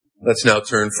Let's now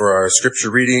turn for our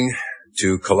scripture reading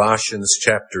to Colossians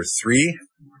chapter 3.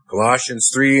 Colossians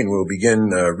 3, and we'll begin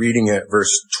reading at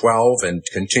verse 12 and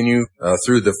continue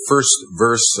through the first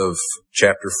verse of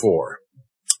chapter 4.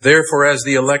 Therefore, as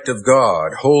the elect of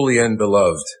God, holy and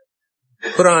beloved,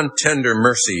 put on tender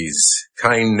mercies,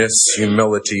 kindness,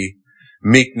 humility,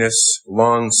 meekness,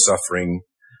 long-suffering,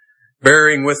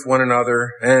 bearing with one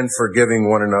another and forgiving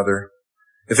one another.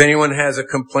 If anyone has a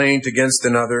complaint against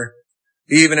another,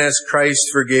 even as Christ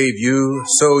forgave you,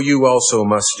 so you also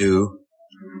must do.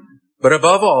 But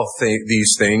above all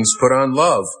these things, put on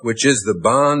love, which is the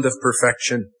bond of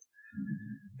perfection.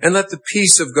 And let the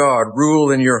peace of God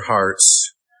rule in your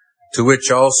hearts, to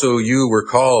which also you were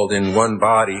called in one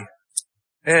body,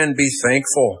 and be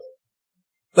thankful.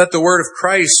 Let the word of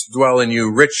Christ dwell in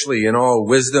you richly in all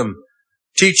wisdom,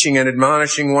 teaching and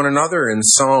admonishing one another in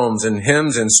psalms and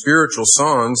hymns and spiritual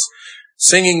songs,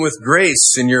 singing with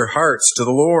grace in your hearts to the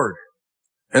Lord.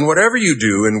 And whatever you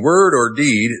do in word or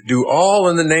deed, do all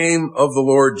in the name of the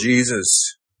Lord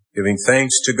Jesus, giving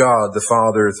thanks to God the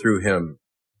Father through him.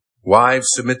 Wives,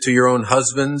 submit to your own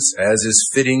husbands, as is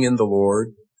fitting in the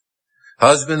Lord.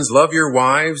 Husbands, love your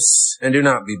wives, and do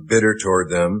not be bitter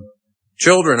toward them.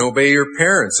 Children, obey your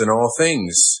parents in all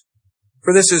things,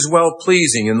 for this is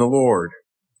well-pleasing in the Lord.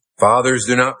 Fathers,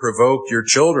 do not provoke your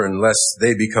children, lest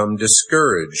they become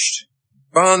discouraged.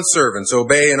 Bondservants,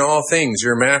 obey in all things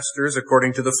your masters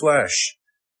according to the flesh,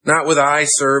 not with eye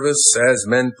service as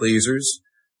men pleasers,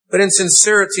 but in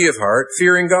sincerity of heart,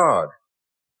 fearing God.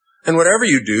 And whatever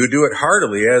you do, do it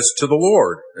heartily as to the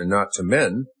Lord, and not to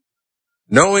men,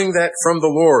 knowing that from the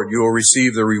Lord you will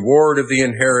receive the reward of the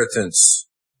inheritance,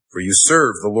 for you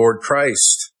serve the Lord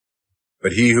Christ.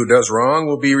 But he who does wrong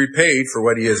will be repaid for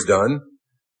what he has done,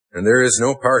 and there is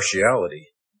no partiality.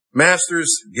 Masters,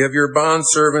 give your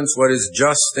bondservants what is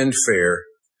just and fair,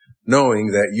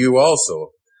 knowing that you also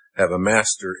have a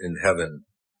master in heaven.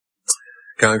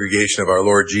 Congregation of our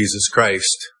Lord Jesus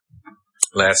Christ,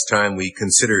 last time we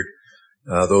considered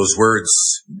those words,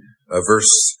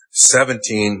 verse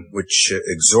 17, which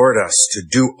exhort us to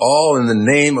do all in the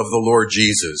name of the Lord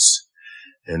Jesus.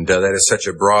 And that is such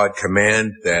a broad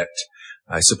command that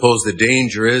I suppose the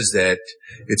danger is that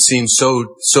it seems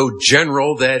so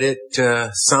general that it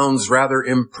sounds rather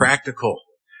impractical,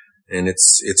 and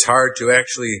it's hard to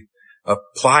actually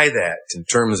apply that in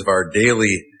terms of our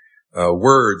daily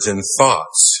words and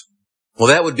thoughts. Well,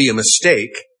 that would be a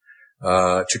mistake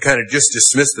to kind of just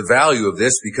dismiss the value of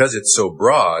this because it's so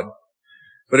broad.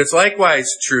 But it's likewise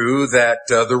true that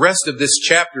the rest of this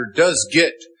chapter does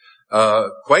get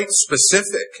quite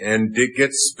specific, and it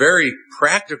gets very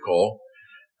practical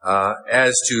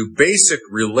as to basic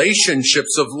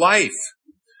relationships of life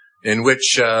in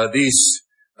which these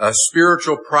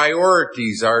spiritual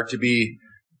priorities are to be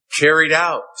carried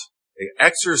out,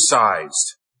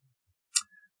 exercised.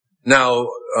 Now,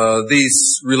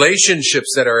 these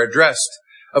relationships that are addressed,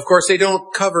 of course, they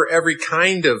don't cover every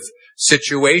kind of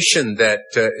situation that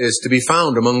is to be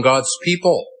found among God's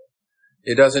people.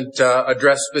 It doesn't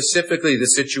address specifically the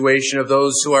situation of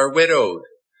those who are widowed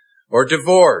or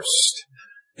divorced.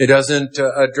 It doesn't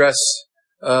address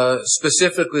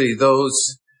specifically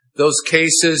those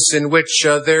cases in which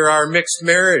there are mixed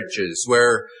marriages,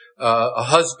 where a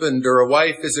husband or a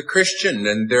wife is a Christian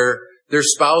and their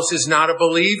spouse is not a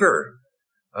believer.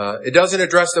 It doesn't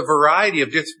address a variety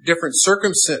of different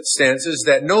circumstances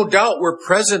that no doubt were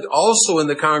present also in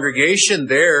the congregation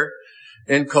there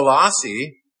in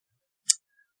Colossae.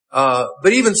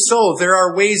 But even so, there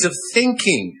are ways of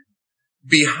thinking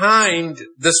behind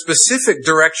the specific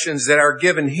directions that are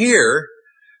given here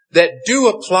that do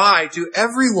apply to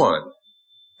everyone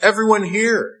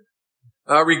here,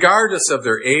 regardless of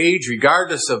their age,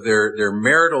 regardless of their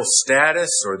marital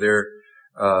status or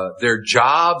their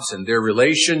jobs and their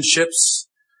relationships,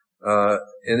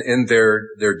 in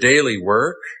their daily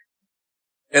work.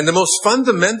 And the most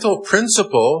fundamental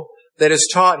principle that is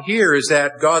taught here is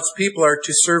that God's people are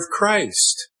to serve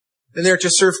Christ. And they're to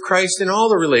serve Christ in all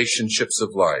the relationships of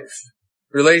life.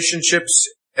 Relationships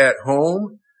at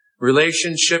home,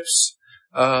 relationships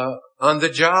on the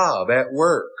job, at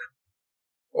work,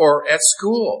 or at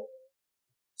school.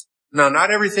 Now,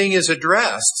 not everything is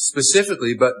addressed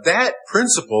specifically, but that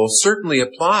principle certainly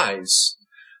applies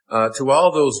to all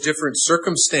those different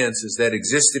circumstances that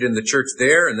existed in the church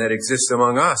there and that exist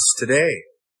among us today.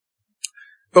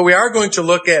 But we are going to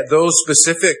look at those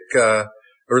specific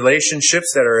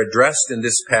relationships that are addressed in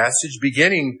this passage,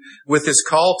 beginning with this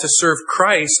call to serve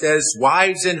Christ as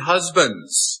wives and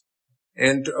husbands.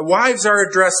 And wives are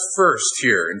addressed first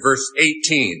here in verse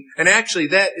 18. And actually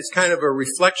that is kind of a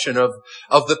reflection of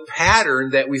the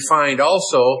pattern that we find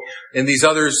also in these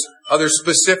other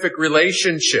specific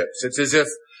relationships. It's as if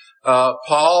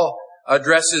Paul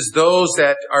addresses those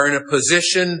that are in a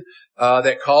position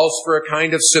that calls for a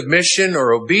kind of submission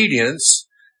or obedience.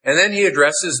 And then he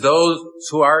addresses those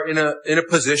who are in a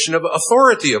position of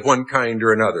authority of one kind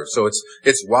or another. So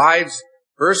it's wives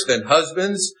first, then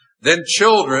husbands, then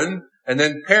children, and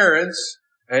then parents,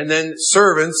 and then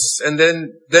servants, and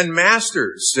then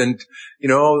masters. And,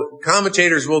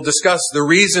 commentators will discuss the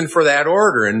reason for that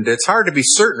order, and it's hard to be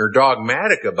certain or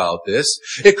dogmatic about this.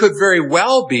 It could very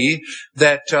well be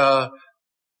that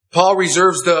Paul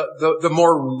reserves the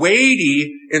more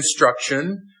weighty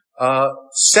instruction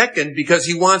second, because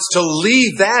he wants to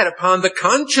leave that upon the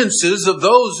consciences of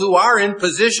those who are in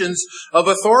positions of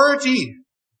authority,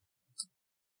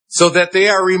 so that they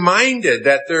are reminded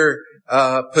that their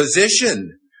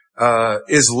position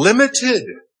is limited,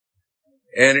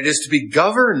 and it is to be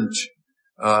governed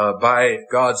by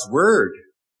God's word.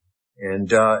 And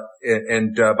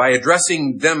by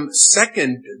addressing them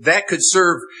second, that could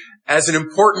serve as an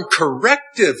important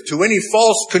corrective to any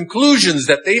false conclusions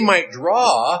that they might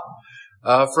draw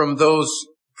from those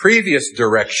previous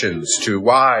directions to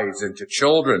wives and to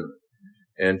children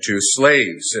and to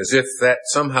slaves, as if that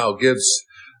somehow gives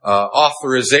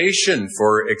authorization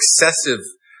for excessive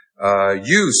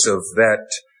use of that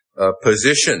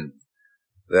position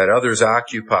that others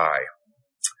occupy.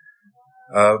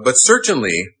 But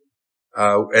certainly,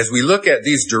 as we look at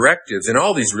these directives in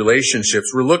all these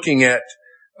relationships, we're looking at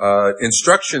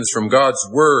instructions from God's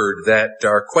Word that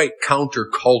are quite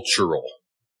countercultural.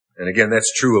 And again,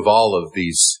 that's true of all of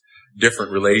these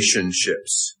different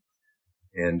relationships.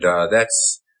 And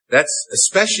that's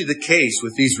especially the case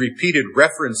with these repeated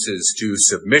references to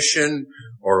submission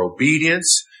or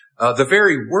obedience. The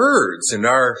very words in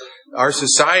our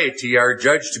society are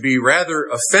judged to be rather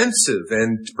offensive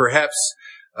and perhaps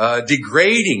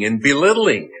degrading and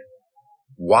belittling.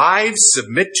 Wives,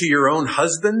 submit to your own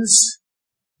husbands.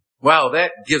 Wow,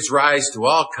 that gives rise to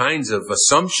all kinds of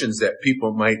assumptions that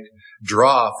people might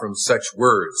draw from such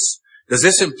words. Does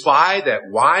this imply that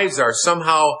wives are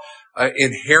somehow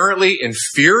inherently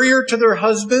inferior to their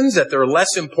husbands, that they're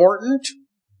less important?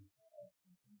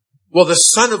 Well, the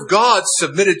Son of God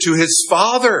submitted to His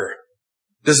Father.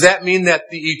 Does that mean that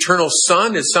the eternal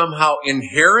Son is somehow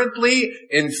inherently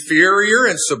inferior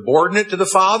and subordinate to the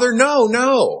Father?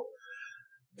 No.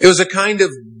 It was a kind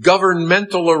of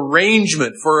governmental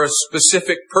arrangement for a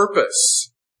specific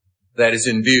purpose that is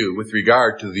in view with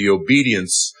regard to the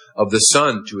obedience of the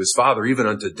Son to His Father, even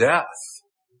unto death.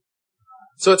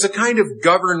 So it's a kind of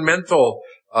governmental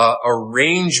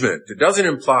arrangement. It doesn't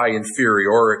imply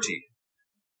inferiority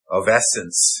of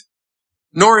essence,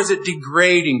 nor is it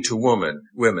degrading to women,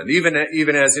 even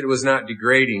as it was not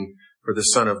degrading for the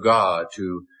Son of God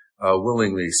to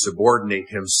willingly subordinate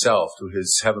Himself to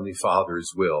His Heavenly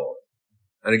Father's will.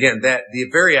 And again, that the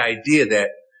very idea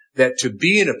that to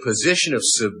be in a position of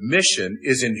submission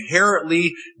is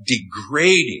inherently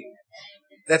degrading,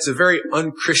 that's a very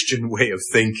unchristian way of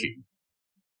thinking.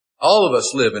 All of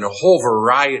us live in a whole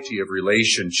variety of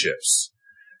relationships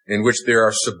in which there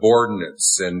are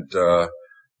subordinates and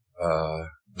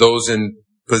those in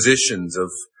positions of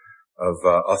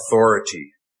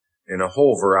authority in a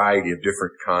whole variety of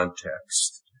different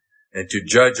contexts. And to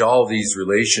judge all these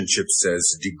relationships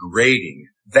as degrading,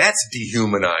 that's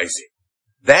dehumanizing.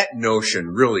 That notion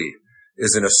really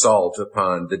is an assault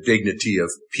upon the dignity of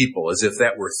people, as if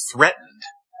that were threatened,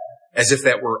 as if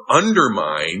that were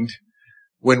undermined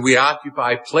when we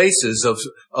occupy places of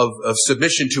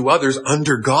submission to others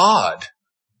under God,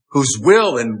 whose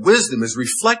will and wisdom is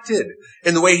reflected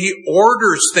in the way He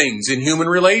orders things in human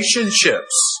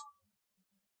relationships.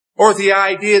 Or the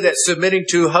idea that submitting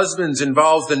to husbands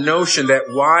involves the notion that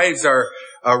wives are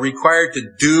required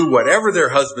to do whatever their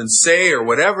husbands say or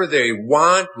whatever they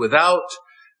want without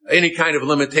any kind of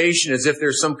limitation, as if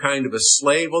they're some kind of a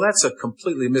slave. Well, that's a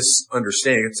completely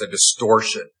misunderstanding. It's a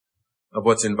distortion of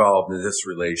what's involved in this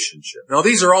relationship. Now,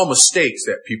 these are all mistakes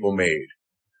that people made.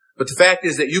 But the fact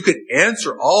is that you could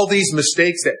answer all these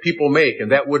mistakes that people make, and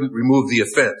that wouldn't remove the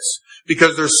offense.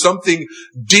 Because there's something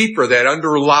deeper that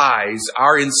underlies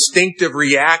our instinctive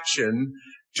reaction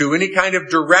to any kind of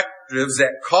directives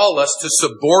that call us to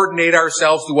subordinate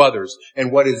ourselves to others.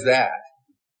 And what is that?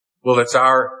 Well, it's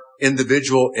our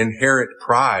individual inherent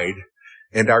pride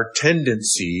and our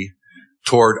tendency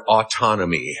toward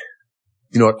autonomy.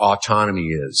 You know what autonomy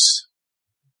is?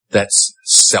 That's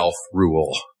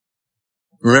self-rule.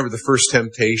 Remember the first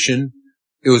temptation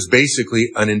It was basically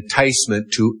an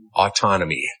enticement to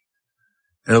autonomy.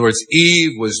 In other words,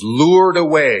 Eve was lured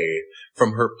away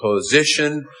from her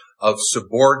position of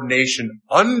subordination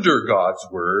under God's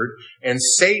word, and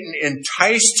Satan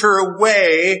enticed her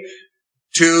away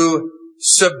to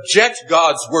subject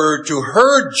God's word to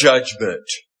her judgment,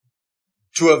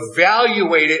 to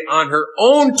evaluate it on her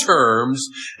own terms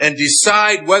and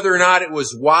decide whether or not it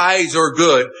was wise or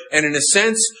good, and in a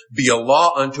sense, be a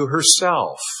law unto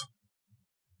herself.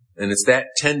 And it's that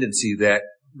tendency that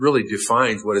really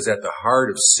defines what is at the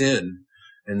heart of sin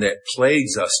and that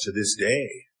plagues us to this day.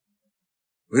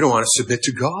 We don't want to submit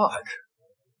to God,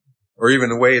 or even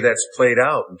the way that's played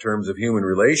out in terms of human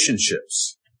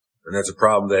relationships. And that's a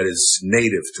problem that is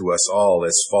native to us all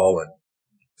as fallen.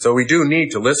 So we do need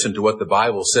to listen to what the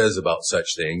Bible says about such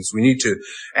things. We need to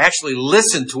actually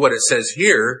listen to what it says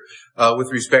here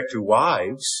with respect to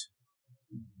wives.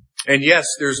 And yes,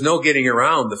 there's no getting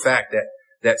around the fact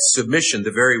that submission,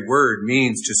 the very word,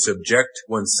 means to subject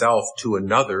oneself to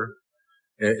another.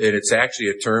 And it's actually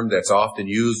a term that's often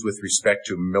used with respect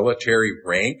to military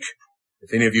rank.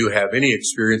 If any of you have any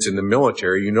experience in the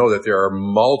military, you know that there are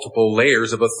multiple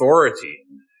layers of authority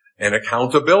and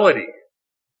accountability.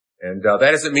 And that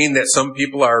doesn't mean that some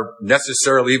people are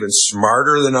necessarily even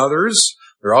smarter than others.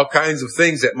 There are all kinds of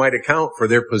things that might account for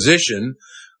their position,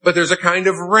 but there's a kind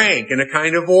of rank and a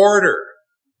kind of order.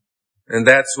 And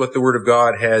that's what the Word of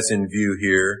God has in view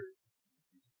here.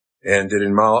 And it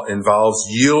involves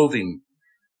yielding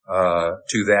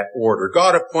to that order.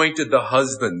 God appointed the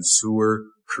husbands who were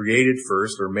created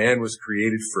first, or man was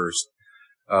created first,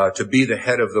 to be the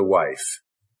head of the wife.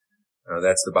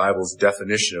 That's the Bible's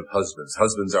definition of husbands.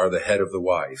 Husbands are the head of the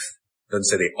wife. It doesn't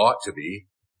say they ought to be.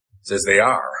 It says they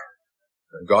are.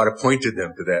 God appointed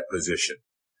them to that position.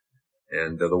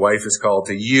 And the wife is called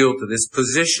to yield to this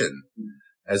position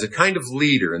as a kind of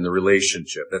leader in the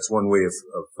relationship. That's one way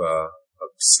of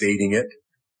stating it.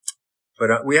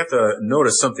 But we have to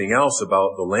notice something else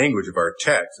about the language of our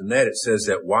text, and that it says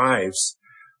that wives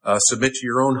submit to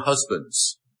your own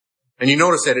husbands. And you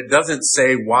notice that it doesn't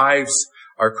say wives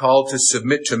are called to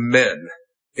submit to men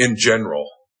in general,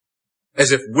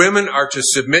 as if women are to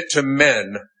submit to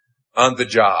men on the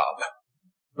job.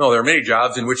 No, there are many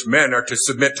jobs in which men are to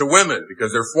submit to women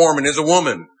because their foreman is a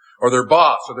woman, or their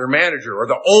boss, or their manager, or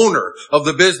the owner of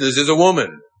the business is a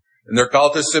woman, and they're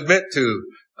called to submit to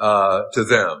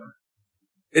them.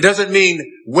 It doesn't mean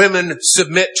women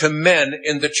submit to men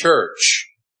in the church,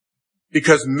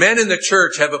 because men in the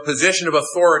church have a position of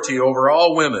authority over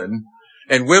all women,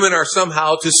 and women are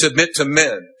somehow to submit to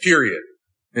men, period,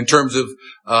 in terms of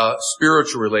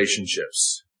spiritual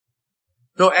relationships.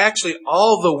 No, actually,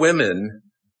 all the women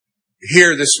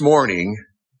here this morning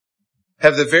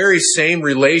have the very same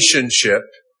relationship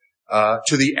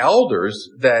to the elders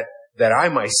that I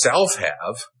myself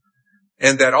have,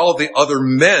 and that all the other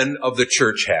men of the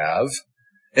church have,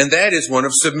 and that is one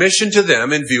of submission to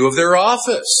them in view of their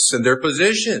office and their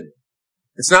position.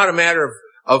 It's not a matter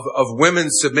of women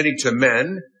submitting to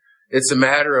men. It's a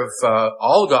matter of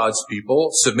all God's people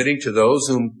submitting to those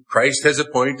whom Christ has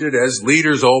appointed as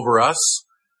leaders over us.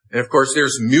 And of course,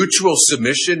 there's mutual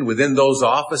submission within those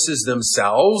offices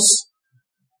themselves.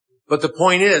 But the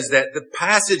point is that the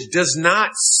passage does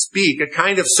not speak a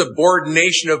kind of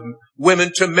subordination of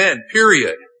women to men,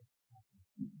 period.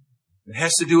 It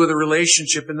has to do with a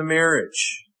relationship in the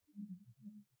marriage.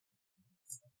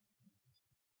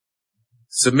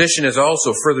 Submission is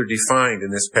also further defined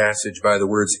in this passage by the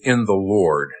words, in the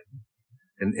Lord.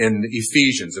 And in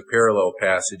Ephesians, a parallel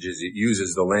passage, it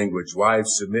uses the language, wives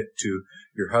submit to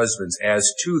your husbands as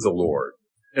to the Lord.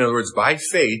 In other words, by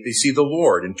faith, they see the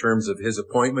Lord in terms of His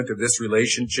appointment of this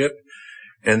relationship.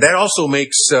 And that also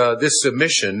makes this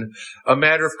submission a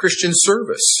matter of Christian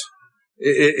service.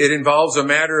 It involves a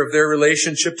matter of their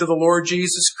relationship to the Lord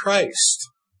Jesus Christ,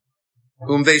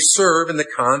 whom they serve in the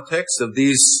context of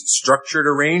these structured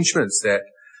arrangements that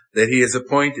He has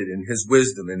appointed in His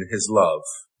wisdom and His love.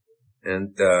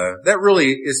 And that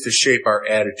really is to shape our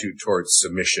attitude towards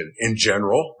submission in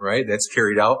general, right? That's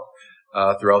carried out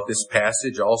throughout this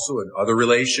passage, also in other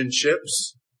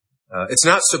relationships. It's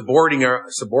not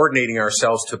subordinating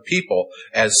ourselves to people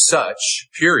as such,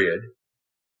 period.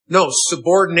 No,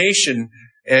 subordination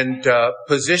and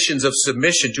positions of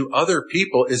submission to other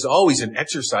people is always an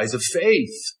exercise of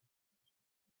faith.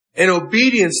 An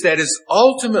obedience that is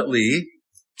ultimately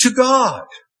to God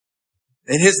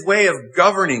and His way of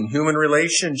governing human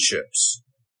relationships.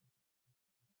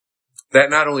 That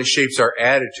not only shapes our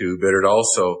attitude, but it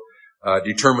also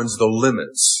determines the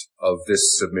limits of this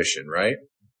submission, right?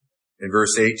 In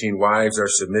verse 18, wives are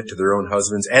submit to their own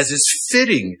husbands as is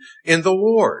fitting in the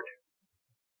Lord.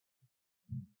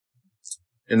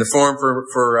 In the form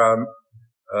for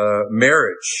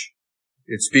marriage,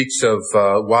 it speaks of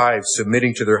wives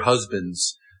submitting to their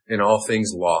husbands in all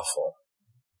things lawful.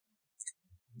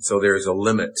 So there's a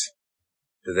limit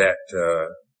to that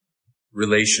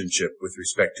relationship with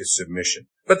respect to submission.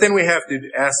 But then we have to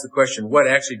ask the question, what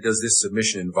actually does this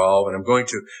submission involve? And I'm going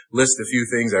to list a few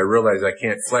things. I realize I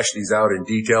can't flesh these out in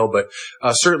detail, but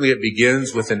certainly it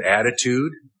begins with an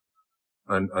attitude,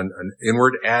 an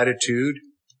inward attitude.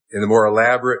 In the more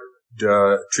elaborate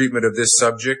treatment of this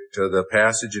subject, the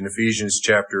passage in Ephesians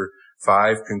chapter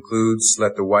 5 concludes,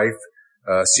 let the wife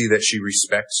see that she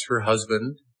respects her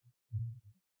husband.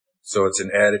 So it's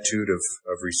an attitude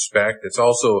of respect. It's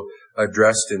also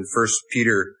addressed in 1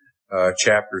 Peter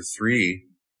chapter 3,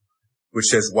 which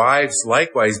says, wives,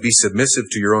 likewise be submissive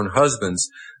to your own husbands,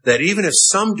 that even if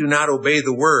some do not obey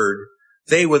the word,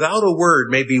 they without a word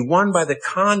may be won by the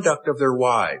conduct of their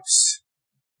wives,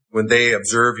 when they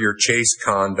observe your chaste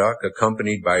conduct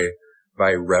accompanied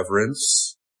by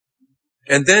reverence.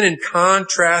 And then in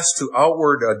contrast to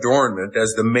outward adornment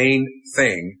as the main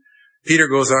thing, Peter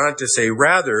goes on to say,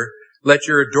 rather, let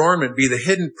your adornment be the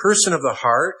hidden person of the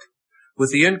heart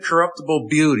with the incorruptible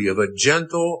beauty of a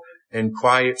gentle and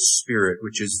quiet spirit,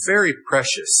 which is very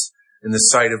precious in the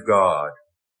sight of God.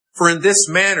 For in this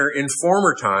manner, in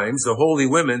former times, the holy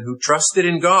women who trusted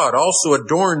in God also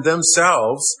adorned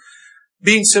themselves,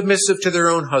 being submissive to their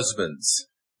own husbands.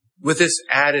 With this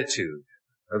attitude,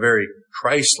 a very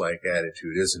Christ-like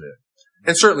attitude, isn't it?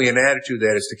 And certainly an attitude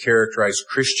that is to characterize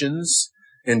Christians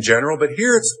in general, but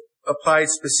here it's applied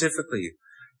specifically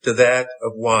to that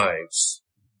of wives.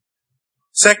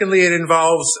 Secondly, it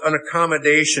involves an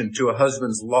accommodation to a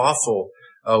husband's lawful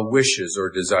wishes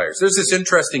or desires. There's this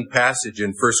interesting passage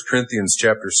in 1 Corinthians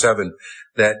chapter 7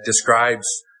 that describes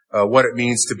what it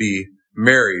means to be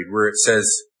married, where it says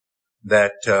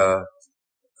that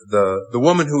the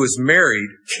woman who is married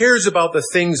cares about the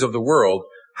things of the world,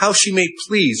 how she may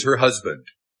please her husband.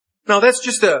 Now, that's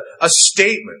just a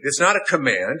statement. It's not a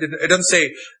command. It doesn't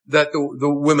say that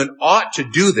the women ought to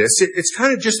do this. It's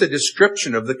kind of just a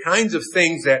description of the kinds of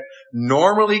things that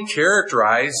normally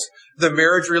characterize the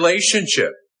marriage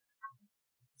relationship.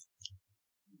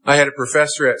 I had a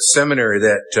professor at seminary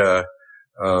that,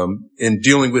 in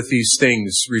dealing with these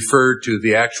things, referred to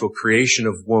the actual creation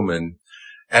of woman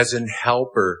as an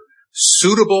helper,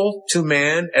 suitable to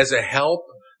man, as a help,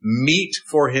 meet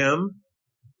for him,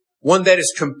 one that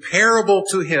is comparable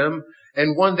to him,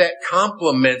 and one that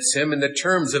complements him in the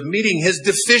terms of meeting his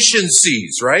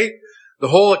deficiencies, right? The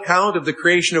whole account of the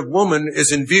creation of woman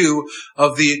is in view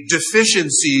of the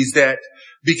deficiencies that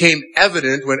became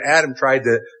evident when Adam tried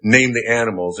to name the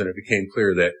animals, and it became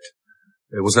clear that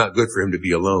it was not good for him to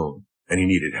be alone, and he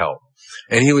needed help.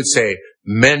 And he would say,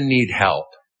 men need help.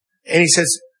 And he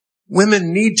says,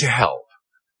 women need to help.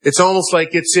 It's almost like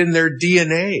it's in their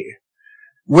DNA.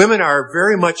 Women are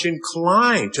very much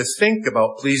inclined to think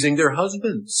about pleasing their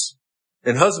husbands.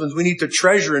 And husbands, we need to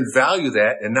treasure and value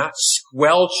that and not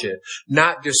squelch it,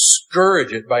 not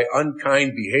discourage it by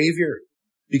unkind behavior.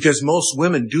 Because most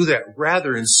women do that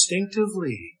rather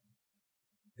instinctively.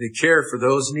 They care for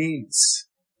those needs.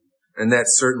 And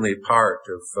that's certainly part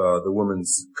of the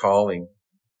woman's calling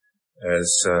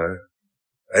as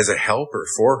a helper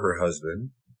for her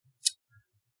husband.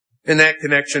 In that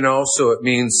connection also, it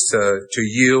means to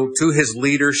yield to his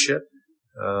leadership.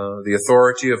 The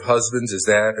authority of husbands is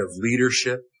that of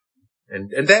leadership.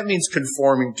 And that means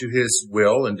conforming to his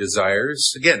will and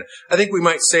desires. Again, I think we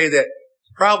might say that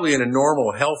probably in a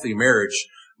normal, healthy marriage,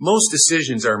 most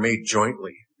decisions are made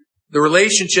jointly. The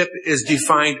relationship is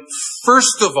defined,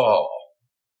 first of all,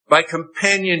 by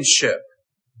companionship,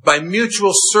 by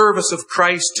mutual service of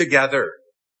Christ together.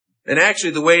 And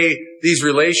actually, the way these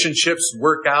relationships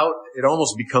work out, it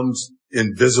almost becomes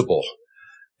invisible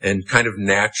and kind of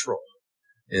natural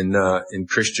in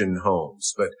Christian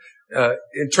homes. But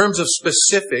in terms of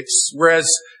specifics, whereas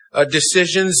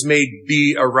decisions may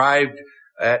be arrived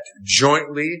at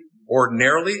jointly,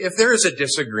 ordinarily, if there is a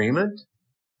disagreement,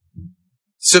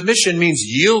 submission means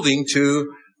yielding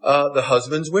to the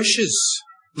husband's wishes,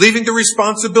 leaving the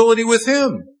responsibility with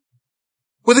him,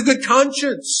 with a good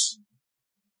conscience,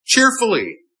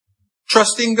 cheerfully,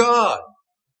 trusting God.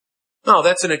 Now,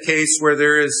 that's in a case where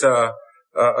there is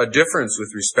a difference with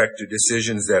respect to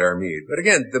decisions that are made. But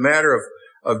again, the matter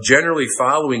of generally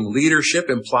following leadership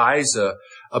implies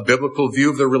a biblical view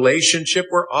of the relationship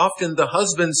where often the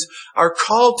husbands are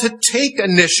called to take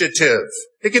initiative.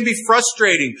 It can be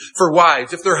frustrating for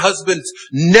wives if their husbands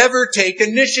never take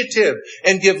initiative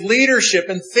and give leadership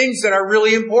in things that are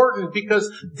really important because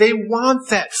they want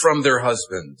that from their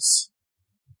husbands.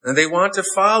 And they want to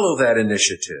follow that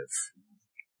initiative.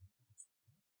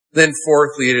 Then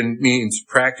fourthly, it means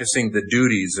practicing the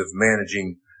duties of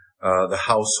managing the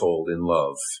household in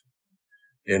love.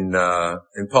 In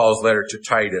Paul's letter to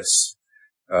Titus,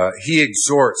 he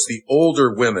exhorts the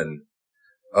older women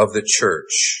of the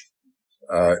church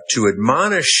to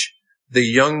admonish the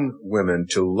young women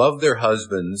to love their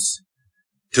husbands,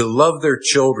 to love their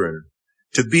children,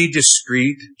 to be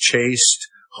discreet, chaste,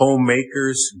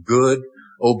 homemakers, good,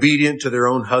 obedient to their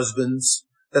own husbands,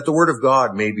 that the word of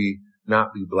God may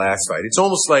not be blasphemed. It's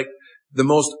almost like the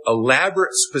most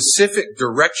elaborate, specific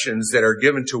directions that are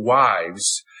given to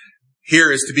wives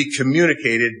here is to be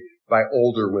communicated by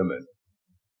older women.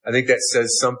 I think that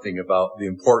says something about the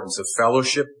importance of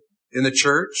fellowship in the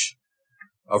church,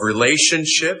 of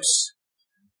relationships,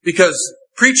 because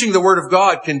preaching the Word of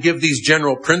God can give these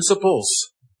general principles,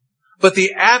 but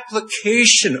the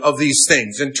application of these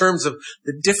things in terms of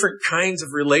the different kinds of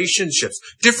relationships,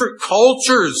 different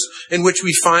cultures in which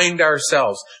we find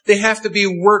ourselves, they have to be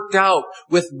worked out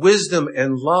with wisdom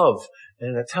and love.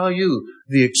 And I tell you,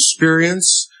 the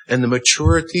experience and the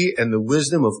maturity and the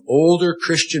wisdom of older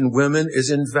Christian women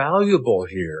is invaluable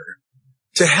here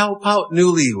to help out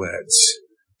newlyweds,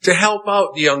 to help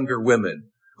out younger women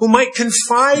who might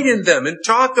confide in them and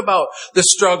talk about the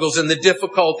struggles and the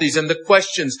difficulties and the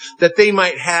questions that they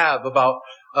might have about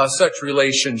such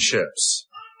relationships.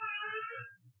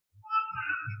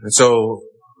 And so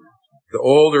the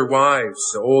older wives,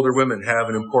 the older women have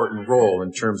an important role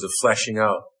in terms of fleshing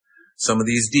out some of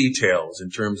these details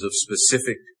in terms of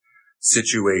specific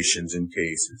situations and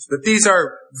cases. But these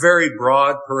are very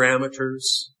broad parameters.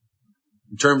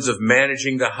 In terms of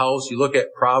managing the house, you look at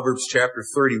Proverbs chapter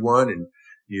 31 and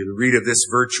you read of this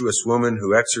virtuous woman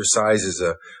who exercises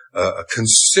a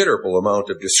considerable amount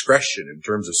of discretion in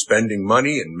terms of spending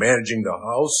money and managing the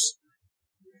house.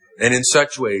 And in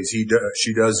such ways,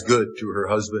 she does good to her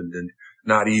husband and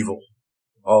not evil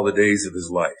all the days of his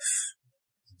life.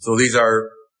 So these are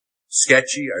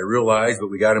sketchy, I realize, but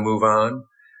we got to move on.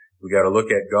 We got to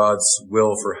look at God's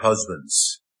will for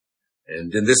husbands.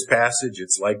 And in this passage,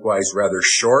 it's likewise rather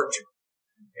short,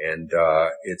 and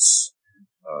it's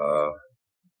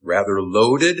rather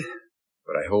loaded,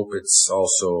 but I hope it's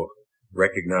also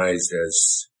recognized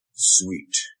as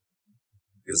sweet.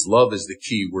 Because love is the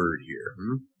key word here.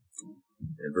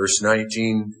 In verse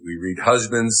 19, we read,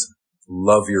 husbands,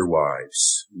 love your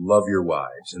wives. Love your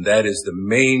wives. And that is the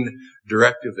main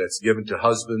directive that's given to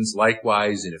husbands.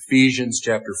 Likewise, in Ephesians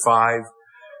chapter 5,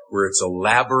 where it's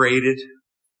elaborated,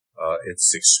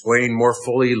 it's explained more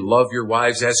fully. Love your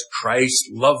wives as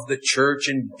Christ loved the church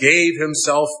and gave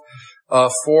himself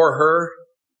for her.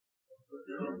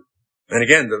 And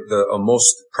again, the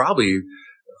most probably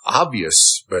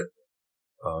obvious but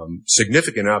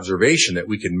significant observation that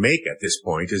we can make at this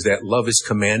point is that love is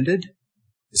commanded.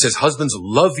 It says, husbands,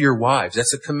 love your wives.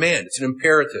 That's a command. It's an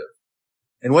imperative.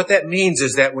 And what that means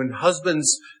is that when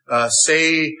husbands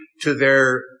say to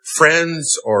their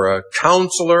friends or a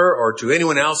counselor or to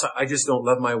anyone else, I just don't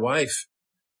love my wife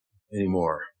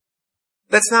anymore.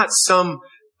 That's not some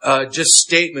just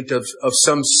statement of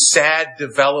some sad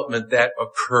development that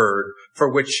occurred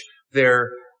for which they're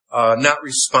not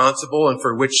responsible and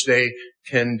for which they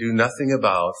can do nothing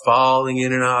about. Falling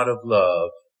in and out of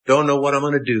love. Don't know what I'm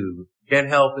going to do. Can't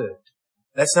help it.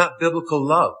 That's not biblical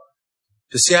love.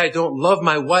 To say I don't love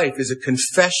my wife is a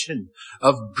confession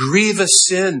of grievous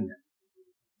sin.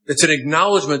 It's an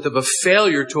acknowledgement of a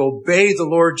failure to obey the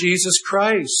Lord Jesus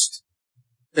Christ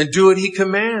and do what he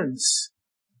commands.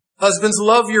 Husbands,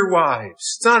 love your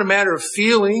wives. It's not a matter of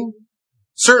feeling.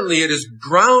 Certainly it is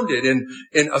grounded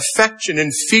in affection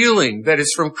and feeling that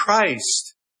is from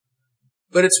Christ.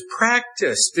 But it's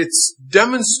practiced. It's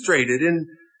demonstrated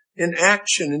in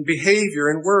action and behavior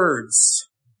and words.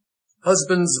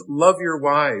 Husbands, love your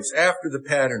wives after the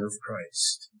pattern of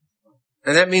Christ.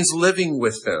 And that means living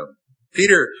with them.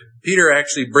 Peter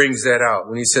actually brings that out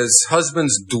when he says,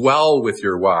 husbands, dwell with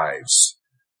your wives.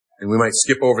 And we might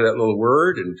skip over that little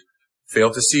word and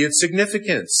fail to see its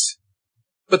significance.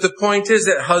 But the point is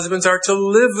that husbands are to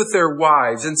live with their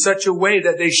wives in such a way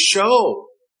that they show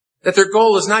that their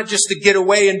goal is not just to get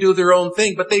away and do their own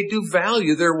thing, but they do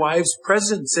value their wives'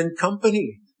 presence and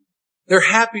company. They're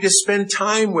happy to spend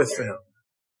time with them.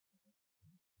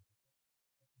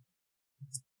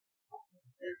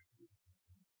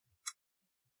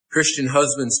 Christian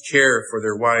husbands care for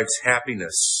their wives'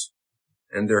 happiness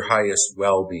and their highest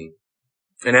well-being.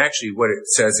 And actually what it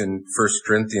says in 1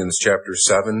 Corinthians chapter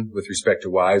 7 with respect to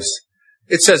wives,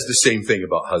 it says the same thing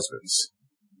about husbands,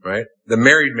 right? The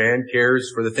married man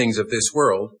cares for the things of this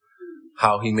world,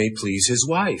 how he may please his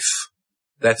wife.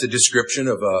 That's a description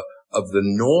of the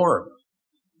norm.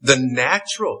 the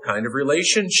natural kind of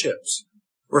relationships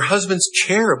where husbands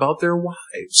care about their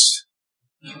wives.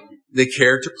 They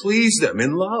care to please them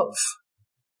in love.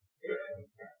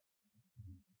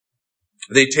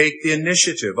 They take the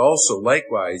initiative also,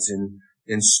 likewise,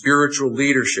 in spiritual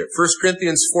leadership. 1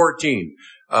 Corinthians 14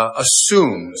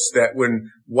 assumes that when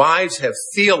wives have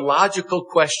theological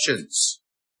questions,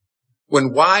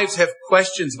 when wives have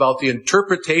questions about the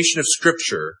interpretation of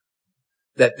Scripture,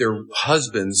 that their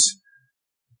husbands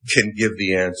can give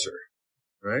the answer.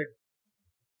 Right?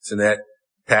 It's in that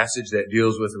passage that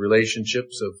deals with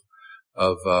relationships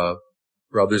of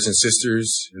brothers and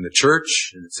sisters in the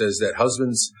church. And it says that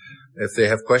husbands, if they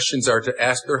have questions, are to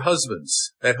ask their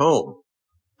husbands at home.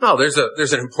 No, there's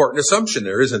an important assumption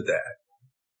there, isn't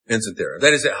there?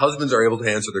 That is that husbands are able to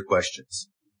answer their questions.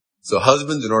 So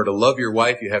husbands, in order to love your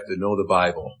wife, you have to know the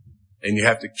Bible. And you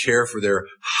have to care for their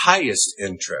highest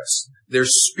interests, their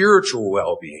spiritual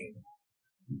well-being.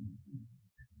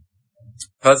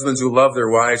 Husbands who love their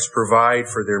wives provide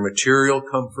for their material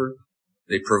comfort.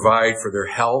 They provide for their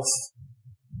health.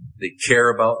 They care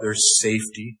about their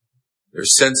safety. They're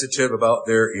sensitive about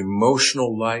their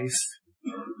emotional life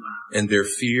and their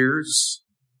fears.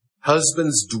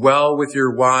 Husbands, dwell with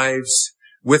your wives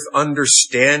with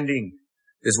understanding,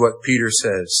 is what Peter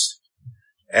says,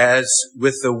 as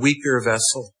with the weaker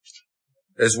vessel,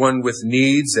 as one with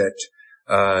needs that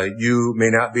you may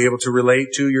not be able to relate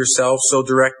to yourself so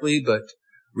directly, but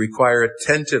require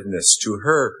attentiveness to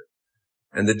her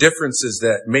and the differences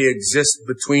that may exist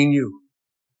between you,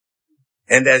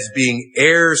 and as being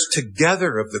heirs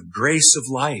together of the grace of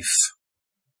life.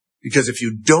 Because if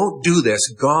you don't do this,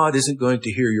 God isn't going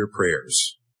to hear your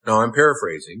prayers. Now, I'm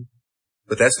paraphrasing,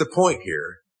 but that's the point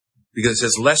here, because it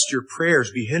says, lest your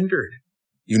prayers be hindered.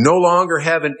 You no longer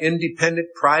have an independent,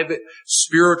 private,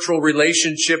 spiritual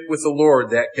relationship with the Lord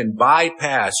that can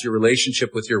bypass your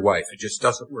relationship with your wife. It just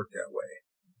doesn't work that way.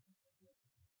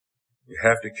 You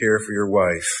have to care for your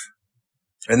wife.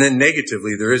 And then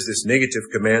negatively, there is this negative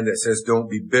command that says, don't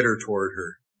be bitter toward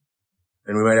her.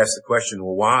 And we might ask the question,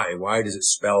 well, why? Why does it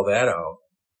spell that out?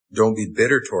 Don't be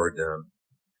bitter toward them.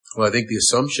 Well, I think the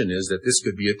assumption is that this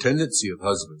could be a tendency of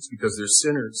husbands because they're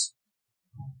sinners.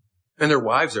 And their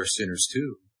wives are sinners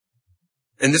too.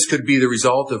 And this could be the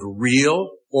result of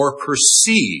real or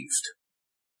perceived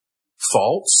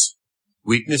faults,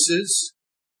 weaknesses,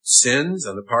 sins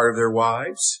on the part of their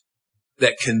wives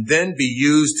that can then be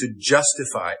used to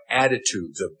justify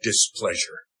attitudes of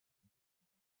displeasure,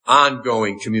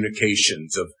 ongoing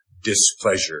communications of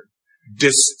displeasure,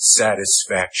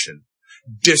 dissatisfaction,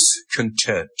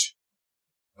 discontent,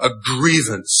 a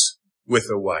grievance with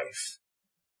a wife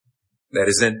that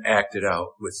is then acted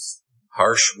out with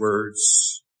harsh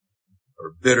words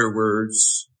or bitter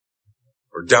words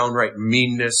or downright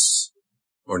meanness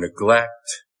or neglect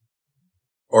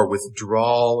or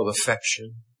withdrawal of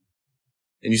affection.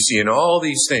 And you see, in all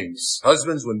these things,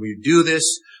 husbands, when we do this,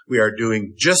 we are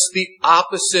doing just the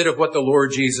opposite of what the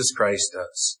Lord Jesus Christ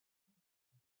does.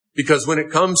 Because when it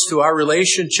comes to our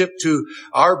relationship to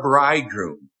our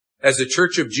bridegroom as the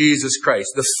Church of Jesus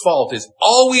Christ, the fault is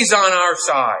always on our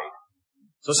side.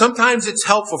 So sometimes it's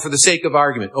helpful for the sake of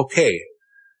argument. Okay,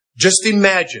 just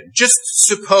imagine, just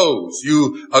suppose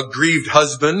you, a grieved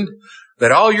husband,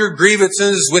 that all your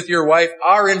grievances with your wife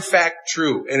are in fact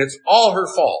true, and it's all her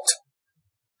fault.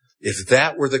 If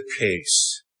that were the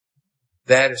case,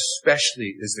 that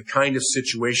especially is the kind of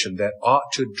situation that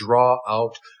ought to draw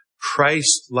out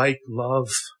Christ-like love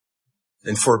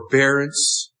and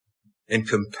forbearance and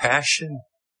compassion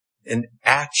and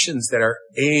actions that are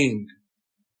aimed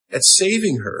at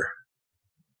saving her.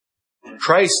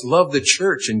 Christ loved the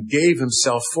church and gave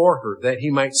himself for her that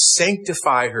he might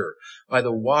sanctify her by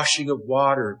the washing of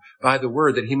water, by the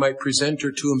word, that he might present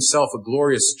her to himself a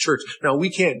glorious church. Now, we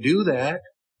can't do that.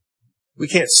 We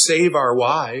can't save our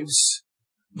wives,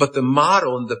 but the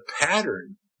model and the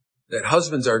pattern that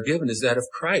husbands are given is that of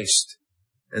Christ.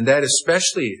 And that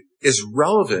especially is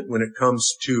relevant when it comes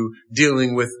to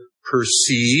dealing with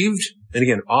perceived, and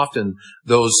again, often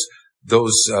those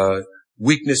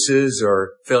weaknesses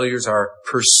or failures are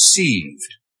perceived.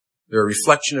 They're a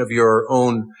reflection of your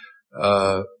own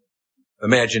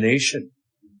imagination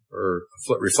or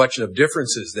reflection of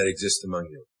differences that exist among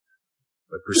you.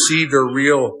 But perceived or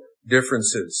real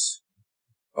differences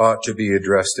ought to be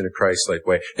addressed in a Christ-like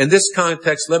way. In this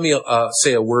context, let me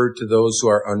say a word to those who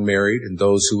are unmarried and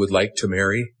those who would like to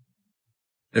marry,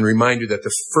 and remind you that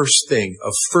the first thing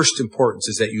of first importance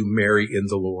is that you marry in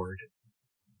the Lord.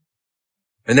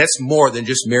 And that's more than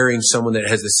just marrying someone that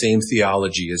has the same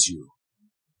theology as you.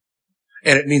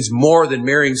 And it means more than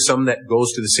marrying someone that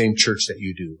goes to the same church that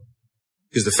you do.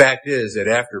 Because the fact is that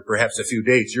after perhaps a few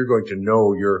dates, you're going to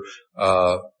know your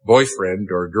boyfriend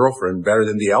or girlfriend better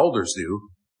than the elders do.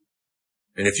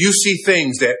 And if you see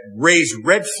things that raise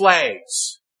red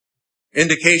flags,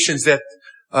 indications that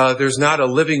there's not a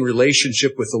living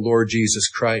relationship with the Lord Jesus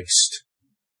Christ,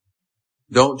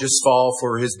 don't just fall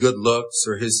for his good looks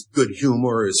or his good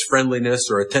humor or his friendliness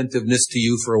or attentiveness to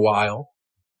you for a while.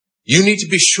 You need to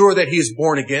be sure that he is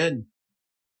born again.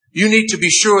 You need to be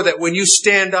sure that when you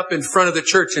stand up in front of the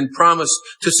church and promise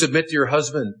to submit to your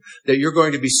husband, that you're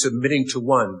going to be submitting to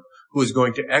one who is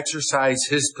going to exercise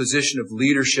his position of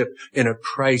leadership in a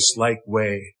Christ-like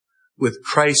way, with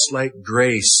Christ-like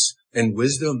grace and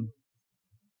wisdom.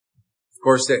 Of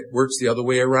course, that works the other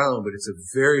way around, but it's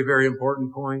a very, very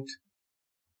important point.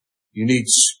 You need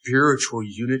spiritual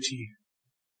unity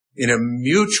in a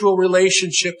mutual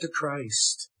relationship to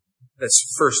Christ.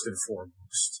 That's first and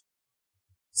foremost.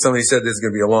 Somebody said this is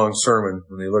going to be a long sermon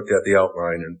when they looked at the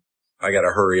outline, and I got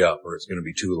to hurry up or it's going to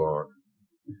be too long.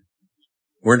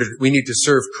 We need to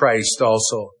serve Christ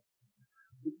also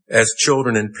as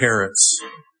children and parents.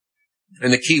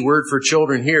 And the key word for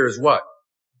children here is what?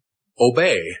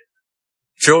 Obey.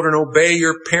 Children, obey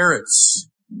your parents.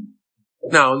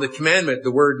 Now, in the commandment,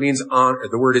 the word means honor.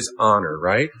 The word is honor,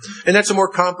 right? And that's a more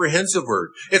comprehensive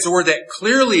word. It's a word that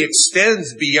clearly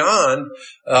extends beyond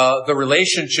the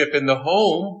relationship in the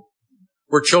home,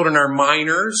 where children are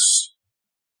minors.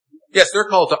 Yes, they're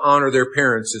called to honor their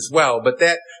parents as well, but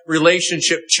that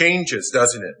relationship changes,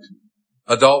 doesn't it?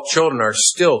 Adult children are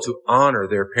still to honor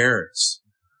their parents,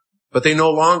 but they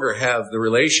no longer have the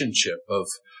relationship of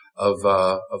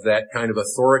that kind of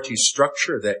authority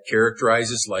structure that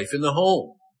characterizes life in the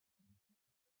home.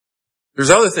 There's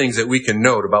other things that we can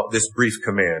note about this brief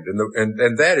command,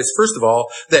 and that is, first of all,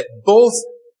 that both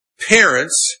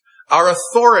parents are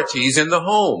authorities in the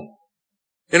home.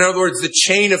 In other words, the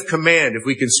chain of command, if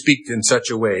we can speak in such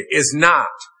a way, is not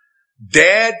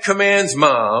dad commands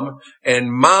mom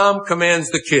and mom commands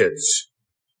the kids.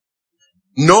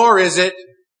 Nor is it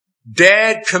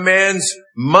dad commands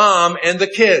mom and the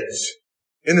kids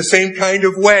in the same kind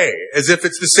of way, as if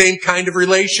it's the same kind of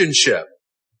relationship.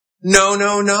 No,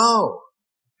 no, no.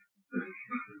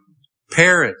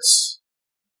 Parents,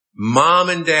 mom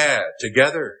and dad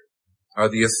together are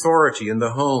the authority in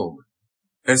the home.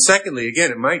 And secondly, again,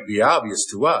 it might be obvious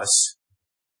to us,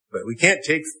 but we can't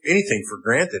take anything for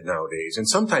granted nowadays. And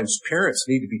sometimes parents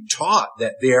need to be taught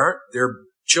that they aren't their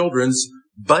children's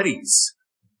buddies.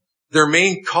 Their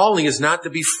main calling is not to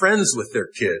be friends with their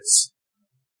kids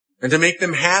and to make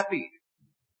them happy.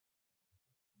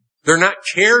 They're not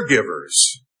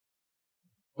caregivers.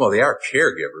 Well, they are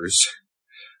caregivers,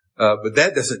 but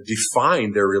that doesn't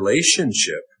define their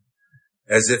relationship,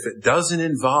 as if it doesn't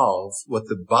involve what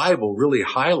the Bible really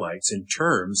highlights in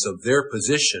terms of their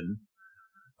position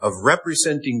of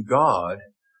representing God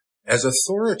as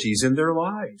authorities in their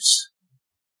lives.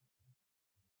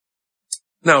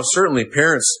 Now, certainly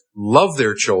parents love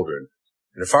their children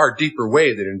in a far deeper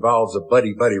way that involves a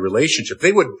buddy-buddy relationship.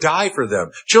 They would die for them.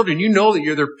 Children, you know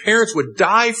that their parents would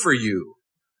die for you.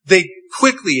 They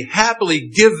quickly, happily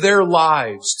give their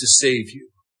lives to save you.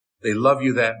 They love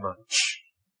you that much.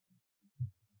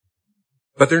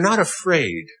 But they're not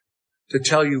afraid to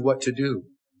tell you what to do.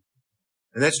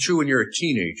 And that's true when you're a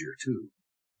teenager, too.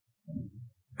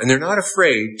 And they're not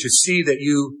afraid to see that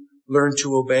you learn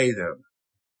to obey them,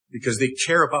 because they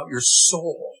care about your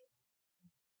soul.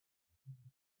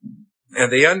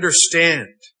 And they understand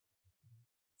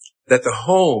that the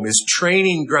home is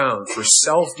training ground for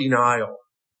self-denial.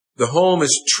 The home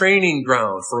is training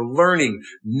ground for learning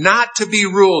not to be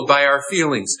ruled by our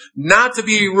feelings, not to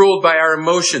be ruled by our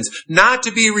emotions, not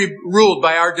to be ruled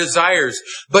by our desires,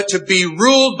 but to be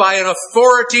ruled by an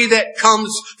authority that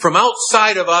comes from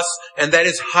outside of us and that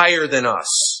is higher than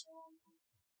us.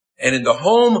 And in the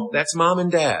home, that's mom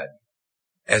and dad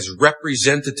as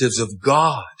representatives of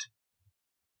God.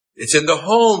 It's in the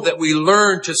home that we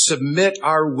learn to submit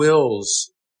our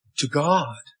wills to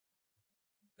God,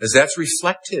 as that's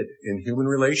reflected in human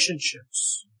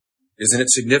relationships. Isn't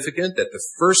it significant that the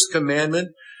first commandment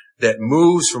that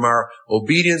moves from our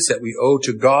obedience that we owe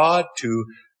to God to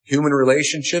human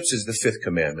relationships is the fifth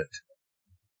commandment?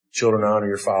 Children, honor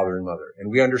your father and mother.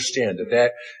 And we understand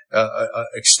that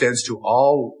extends to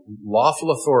all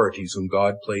lawful authorities whom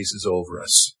God places over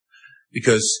us,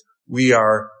 because we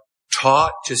are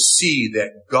taught to see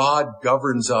that God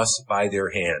governs us by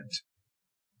their hand.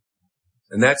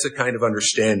 And that's a kind of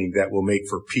understanding that will make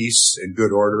for peace and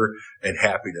good order and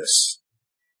happiness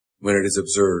when it is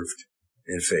observed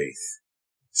in faith,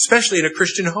 especially in a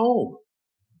Christian home,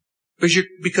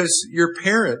 because your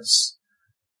parents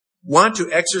want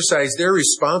to exercise their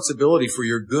responsibility for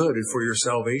your good and for your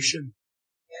salvation.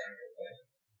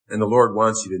 And the Lord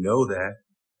wants you to know that.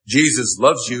 Jesus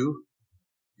loves you,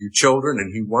 you children,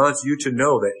 and He wants you to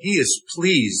know that He is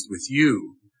pleased with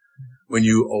you when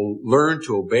you learn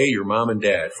to obey your mom and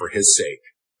dad for His sake,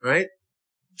 right?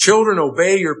 Children,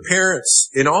 obey your parents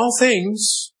in all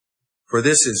things, for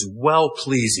this is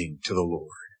well-pleasing to the Lord.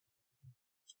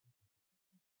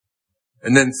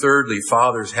 And then thirdly,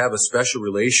 fathers have a special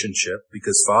relationship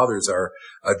because fathers are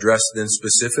addressed then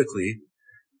specifically.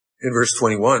 In verse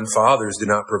 21, fathers, do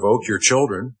not provoke your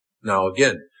children. Now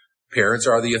again, parents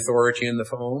are the authority in the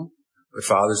home, but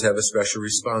fathers have a special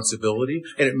responsibility.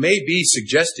 And it may be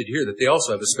suggested here that they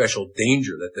also have a special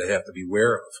danger that they have to be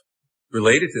aware of,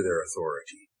 related to their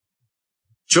authority.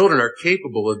 Children are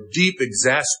capable of deep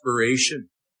exasperation.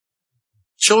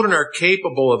 Children are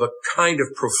capable of a kind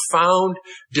of profound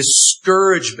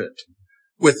discouragement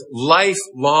with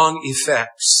lifelong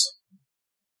effects.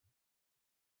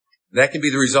 That can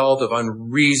be the result of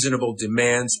unreasonable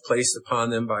demands placed upon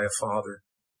them by a father,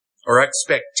 or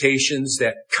expectations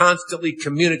that constantly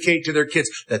communicate to their kids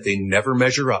that they never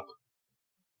measure up.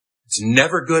 It's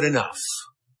never good enough.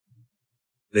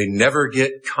 They never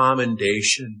get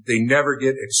commendation. They never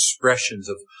get expressions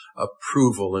of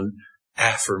approval and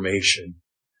affirmation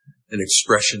and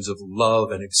expressions of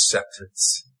love and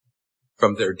acceptance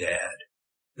from their dad.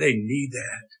 They need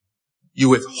that. You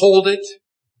withhold it,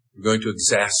 you're going to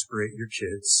exasperate your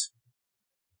kids.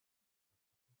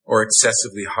 Or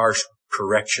excessively harsh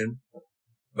correction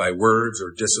by words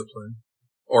or discipline,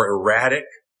 or erratic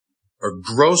or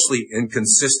grossly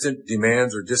inconsistent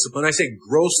demands or discipline. I say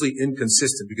grossly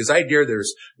inconsistent because I dare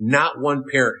there's not one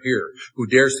parent here who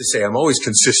dares to say, I'm always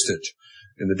consistent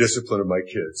in the discipline of my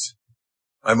kids.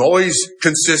 I'm always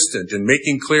consistent in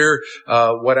making clear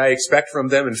what I expect from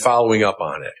them and following up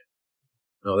on it.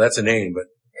 No, that's a name, but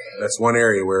that's one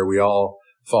area where we all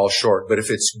fall short. But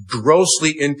if it's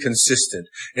grossly inconsistent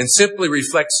and simply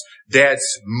reflects dad's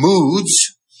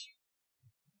moods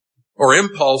or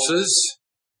impulses,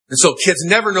 and so kids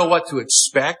never know what to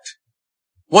expect.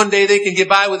 One day they can get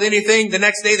by with anything. The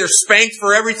next day they're spanked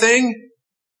for everything.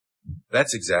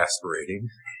 That's exasperating.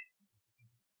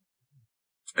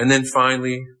 And then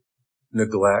finally,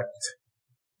 neglect,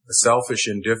 a selfish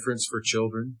indifference for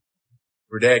children,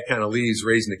 where dad kind of leaves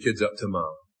raising the kids up to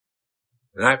mom.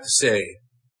 And I have to say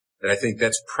that I think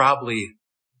that's probably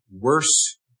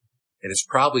worse and it's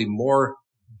probably more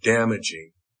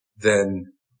damaging than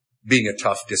being a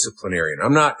tough disciplinarian.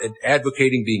 I'm not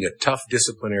advocating being a tough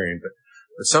disciplinarian,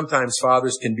 but sometimes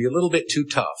fathers can be a little bit too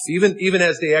tough. Even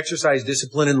as they exercise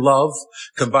discipline and love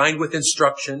combined with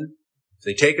instruction, if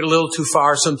they take it a little too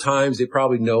far sometimes, they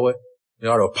probably know it. They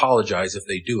ought to apologize if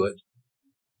they do it.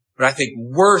 But I think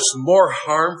worse, more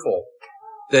harmful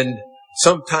than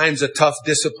sometimes a tough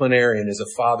disciplinarian is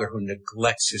a father who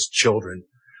neglects his children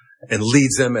and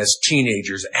leaves them as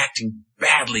teenagers acting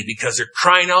badly because they're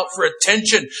crying out for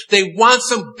attention. They want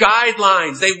some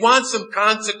guidelines. They want some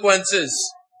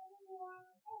consequences.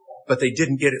 But they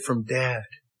didn't get it from dad,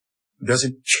 who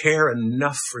doesn't care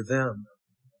enough for them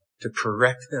to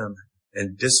correct them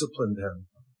and discipline them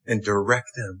and direct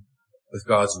them with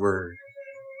God's word.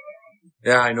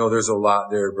 Yeah, I know there's a lot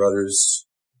there, brothers,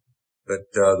 but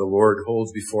the Lord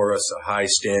holds before us a high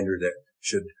standard that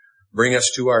should bring us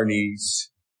to our knees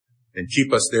and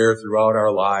keep us there throughout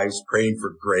our lives, praying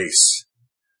for grace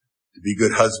to be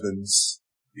good husbands,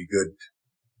 to be good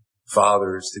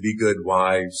fathers, to be good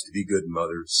wives, to be good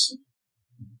mothers.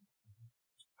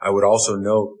 I would also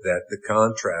note that the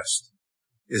contrast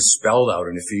is spelled out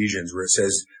in Ephesians where it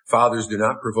says, fathers, do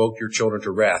not provoke your children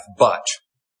to wrath, but,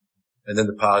 and then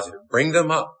the positive, bring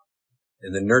them up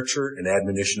in the nurture and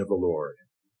admonition of the Lord.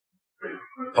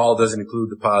 Paul doesn't include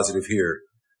the positive here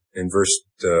in verse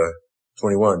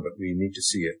 21, but we need to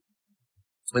see it.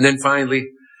 And then finally,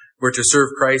 we're to serve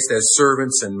Christ as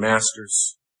servants and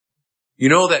masters. You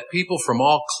know that people from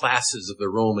all classes of the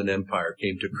Roman Empire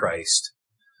came to Christ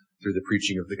through the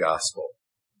preaching of the gospel.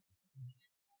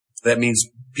 That means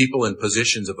people in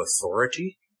positions of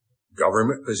authority,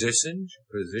 government positions,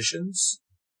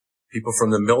 people from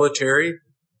the military,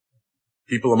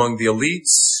 people among the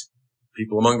elites,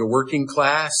 people among the working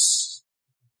class,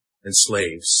 and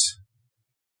slaves.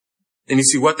 And you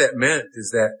see, what that meant is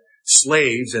that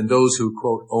slaves and those who,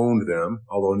 quote, owned them,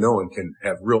 although no one can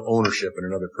have real ownership in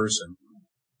another person,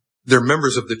 they're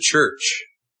members of the church.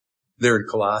 They're in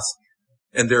Colossae.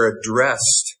 And they're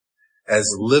addressed as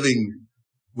living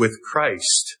with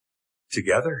Christ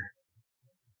together,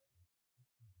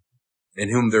 in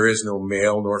whom there is no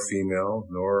male nor female,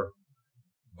 nor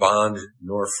bond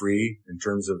nor free in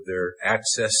terms of their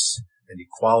access and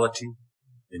equality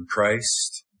in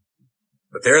Christ.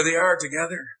 But there they are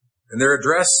together, and they're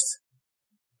addressed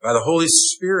by the Holy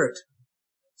Spirit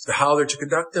as to how they're to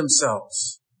conduct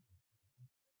themselves.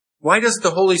 Why doesn't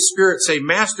the Holy Spirit say,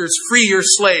 "Masters, free your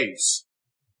slaves"?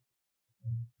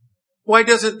 Why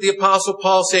doesn't the Apostle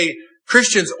Paul say,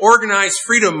 "Christians, organize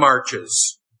freedom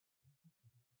marches"?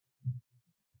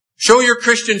 Show your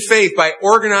Christian faith by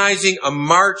organizing a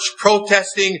march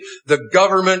protesting the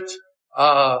government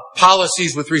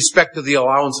policies with respect to the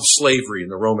allowance of slavery in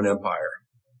the Roman Empire.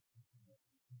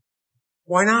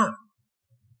 Why not?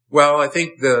 Well, I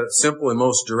think the simple and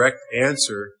most direct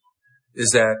answer is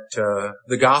that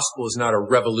the gospel is not a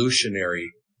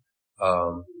revolutionary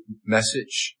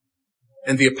message.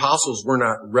 And the apostles were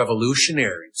not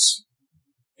revolutionaries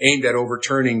aimed at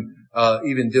overturning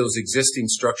even those existing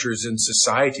structures in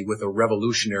society with a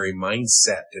revolutionary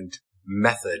mindset and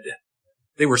method.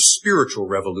 They were spiritual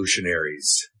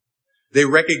revolutionaries. They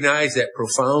recognized that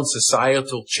profound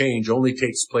societal change only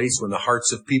takes place when the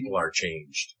hearts of people are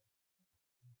changed.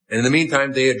 And in the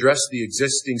meantime, they addressed the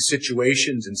existing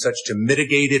situations in such to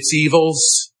mitigate its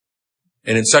evils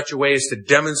and in such a way as to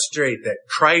demonstrate that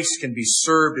Christ can be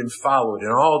served and followed in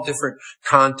all different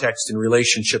contexts and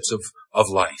relationships of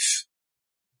life.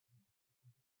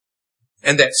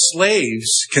 And that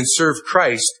slaves can serve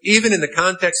Christ even in the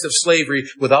context of slavery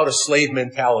without a slave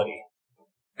mentality.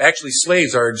 Actually,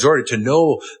 slaves are exhorted to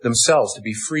know themselves to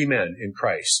be free men in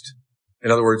Christ.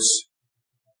 In other words,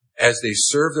 as they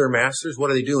serve their masters, what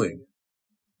are they doing?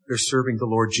 They're serving the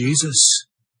Lord Jesus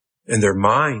in their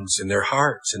minds and their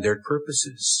hearts and their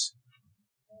purposes.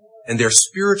 And they're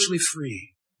spiritually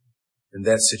free in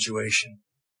that situation.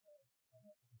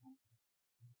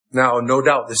 Now, no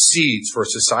doubt the seeds for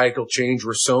societal change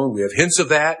were sown. We have hints of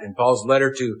that in Paul's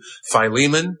letter to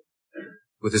Philemon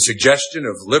with a suggestion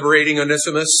of liberating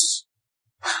Onesimus,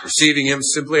 receiving him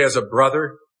simply as a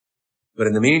brother. But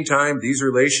in the meantime, these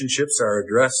relationships are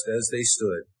addressed as they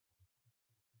stood.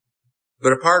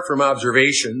 But apart from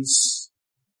observations,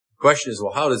 the question is,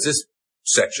 well, how does this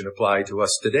section apply to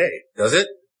us today? Does it?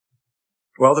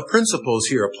 Well, the principles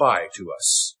here apply to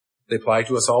us. They apply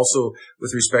to us also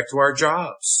with respect to our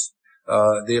jobs.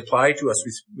 They apply to us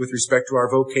with respect to our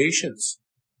vocations.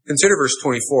 Consider verse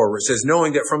 24 where it says,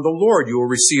 knowing that from the Lord you will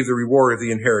receive the reward of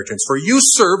the inheritance, for you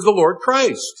serve the Lord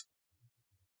Christ.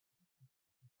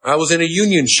 I was in a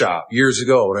union shop years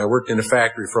ago when I worked in a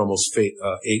factory for almost 8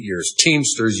 years,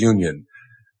 Teamsters Union.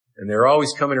 And they're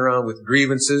always coming around with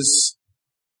grievances.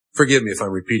 Forgive me if I'm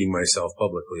repeating myself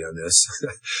publicly on this.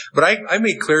 But I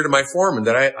made clear to my foreman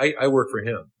that I work for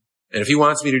him. And if he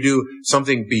wants me to do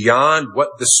something beyond what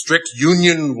the strict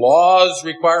union laws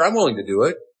require, I'm willing to do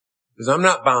it. Because I'm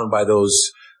not bound by those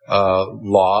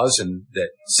laws and that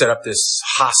set up this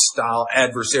hostile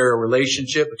adversarial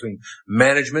relationship between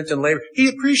management and labor. He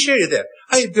appreciated that.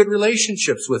 I had good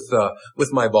relationships with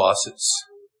my bosses.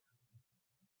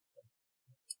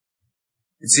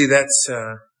 You see,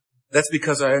 that's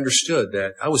because I understood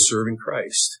that I was serving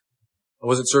Christ. I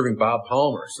wasn't serving Bob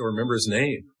Palmer. I still remember his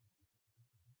name.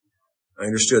 I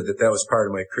understood that that was part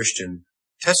of my Christian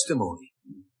testimony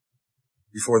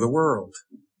before the world.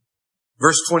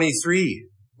 Verse 23,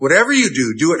 whatever you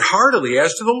do, do it heartily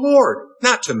as to the Lord,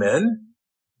 not to men.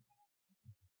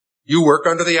 You work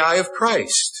under the eye of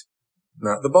Christ,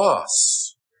 not the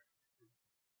boss.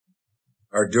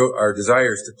 Our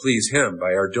desire is to please Him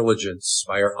by our diligence,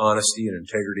 by our honesty and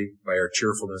integrity, by our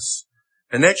cheerfulness.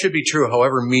 And that should be true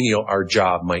however menial our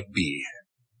job might be,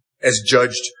 as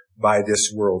judged by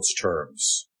this world's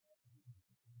terms.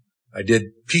 I did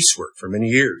piecework for many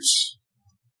years.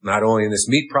 Not only in this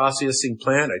meat processing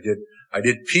plant, I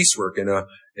did piecework in a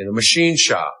machine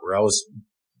shop where I was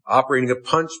operating a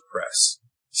punch press,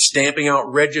 stamping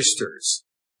out registers,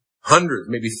 hundreds,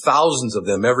 maybe thousands of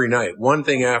them every night, one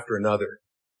thing after another.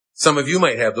 Some of you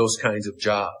might have those kinds of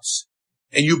jobs,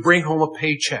 and you bring home a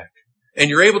paycheck, and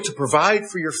you're able to provide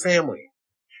for your family.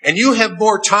 And you have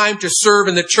more time to serve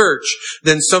in the church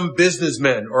than some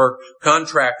businessmen or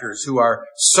contractors who are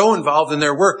so involved in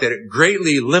their work that it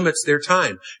greatly limits their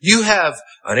time. You have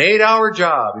an 8-hour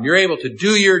job and you're able to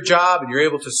do your job and you're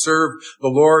able to serve the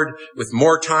Lord with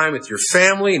more time with your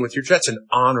family and with your, that's an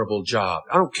honorable job.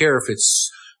 I don't care if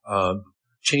it's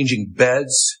changing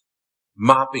beds,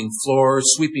 mopping floors,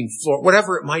 sweeping floor,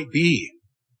 whatever it might be.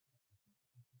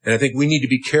 And I think we need to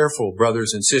be careful,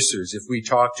 brothers and sisters, if we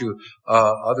talk to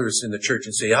others in the church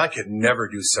and say, I could never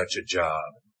do such a job,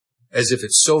 as if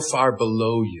it's so far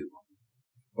below you.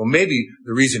 Well, maybe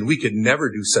the reason we could never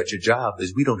do such a job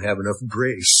is we don't have enough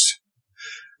grace,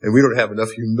 and we don't have enough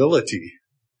humility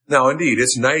Now, indeed,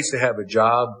 it's nice to have a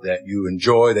job that you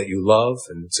enjoy, that you love,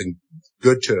 and it's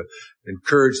good to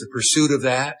encourage the pursuit of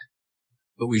that.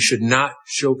 But we should not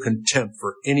show contempt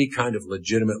for any kind of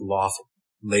legitimate lawful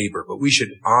labor, but we should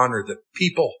honor the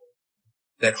people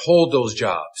that hold those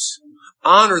jobs.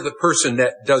 Honor the person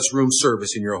that does room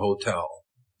service in your hotel.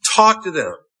 Talk to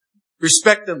them.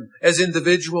 Respect them as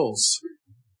individuals.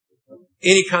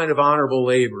 Any kind of honorable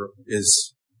labor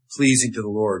is pleasing to the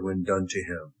Lord when done to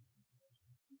Him.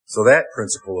 So that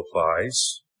principle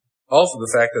applies. Also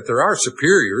the fact that there are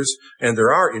superiors and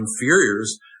there are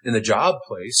inferiors in the job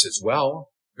place as well.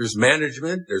 There's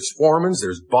management, there's foremen,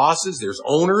 there's bosses, there's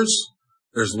owners,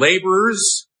 there's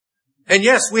laborers. And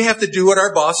yes, we have to do what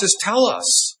our bosses tell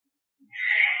us.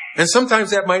 And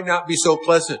sometimes that might not be so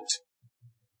pleasant.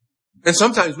 And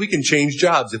sometimes we can change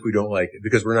jobs if we don't like it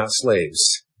because we're not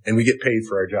slaves and we get paid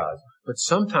for our jobs. But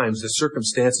sometimes the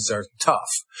circumstances are tough.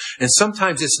 And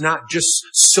sometimes it's not just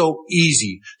so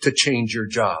easy to change your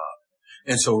job.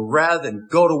 And so rather than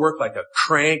go to work like a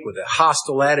crank with a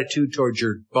hostile attitude towards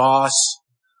your boss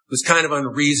who's kind of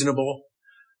unreasonable,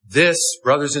 this,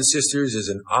 brothers and sisters, is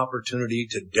an opportunity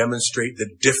to demonstrate the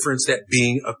difference that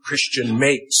being a Christian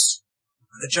makes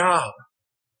on the job.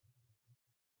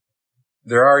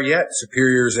 There are yet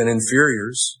superiors and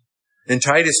inferiors. In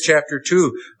Titus chapter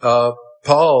 2,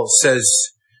 Paul says,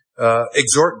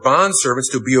 exhort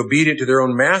bondservants to be obedient to their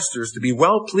own masters, to be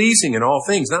well-pleasing in all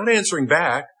things, not answering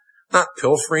back, not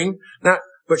pilfering,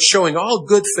 but showing all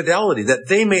good fidelity, that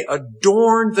they may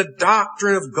adorn the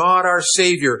doctrine of God our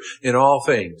Savior in all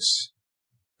things.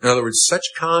 In other words, such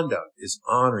conduct is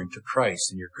honoring to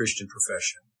Christ in your Christian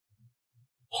profession.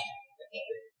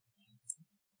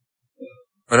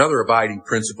 Another abiding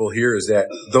principle here is that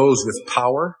those with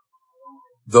power,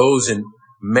 those in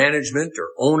management or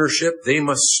ownership, they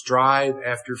must strive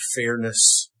after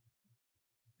fairness.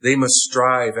 They must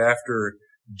strive after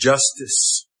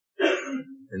justice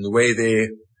in the way they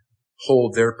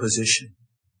hold their position.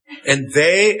 And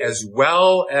they, as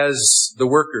well as the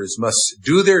workers, must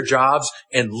do their jobs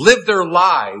and live their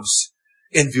lives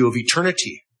in view of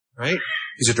eternity, right?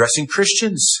 He's addressing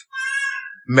Christians.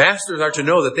 Masters are to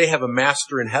know that they have a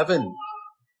master in heaven.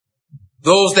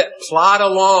 Those that plod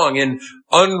along in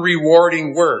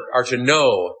unrewarding work are to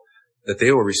know that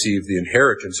they will receive the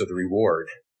inheritance of the reward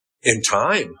in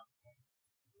time.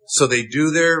 So they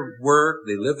do their work,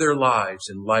 they live their lives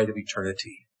in light of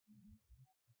eternity,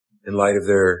 in light of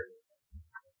their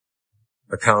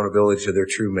accountability to their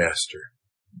true master.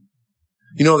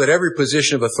 You know that every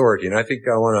position of authority, and I think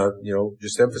I want to,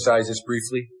 just emphasize this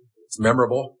briefly. It's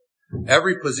memorable.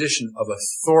 Every position of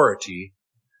authority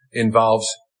involves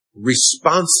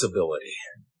responsibility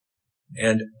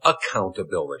and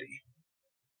accountability.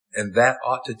 And that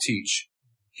ought to teach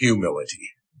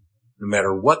humility, no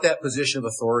matter what that position of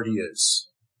authority is.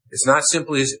 It's not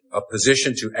simply a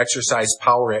position to exercise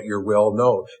power at your will.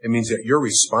 No, it means that you're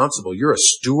responsible. You're a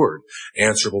steward,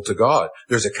 answerable to God.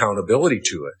 There's accountability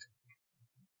to it.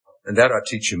 And that ought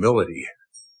to teach humility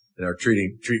in our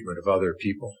treatment of other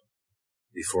people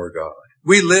before God.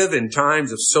 We live in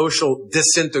times of social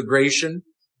disintegration,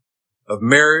 of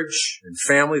marriage and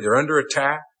family. They're under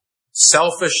attack.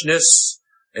 Selfishness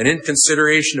and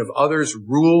inconsideration of others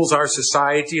rules our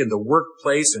society in the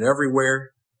workplace and everywhere.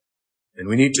 And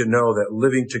we need to know that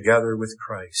living together with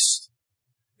Christ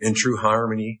in true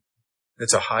harmony,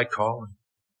 that's a high calling.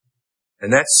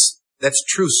 And that's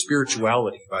true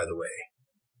spirituality, by the way.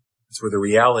 It's where the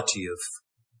reality of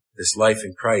this life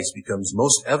in Christ becomes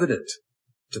most evident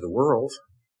to the world.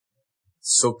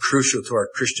 It's so crucial to our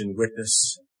Christian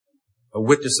witness, a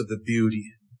witness of the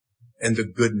beauty and the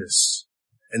goodness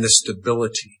and the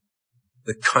stability,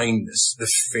 the kindness, the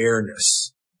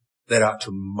fairness that ought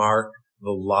to mark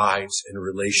the lives and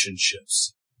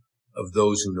relationships of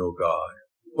those who know God.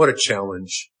 What a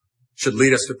challenge. Should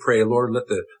lead us to pray, Lord, let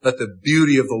the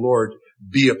beauty of the Lord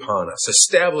be upon us.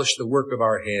 Establish the work of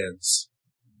our hands.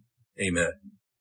 Amen.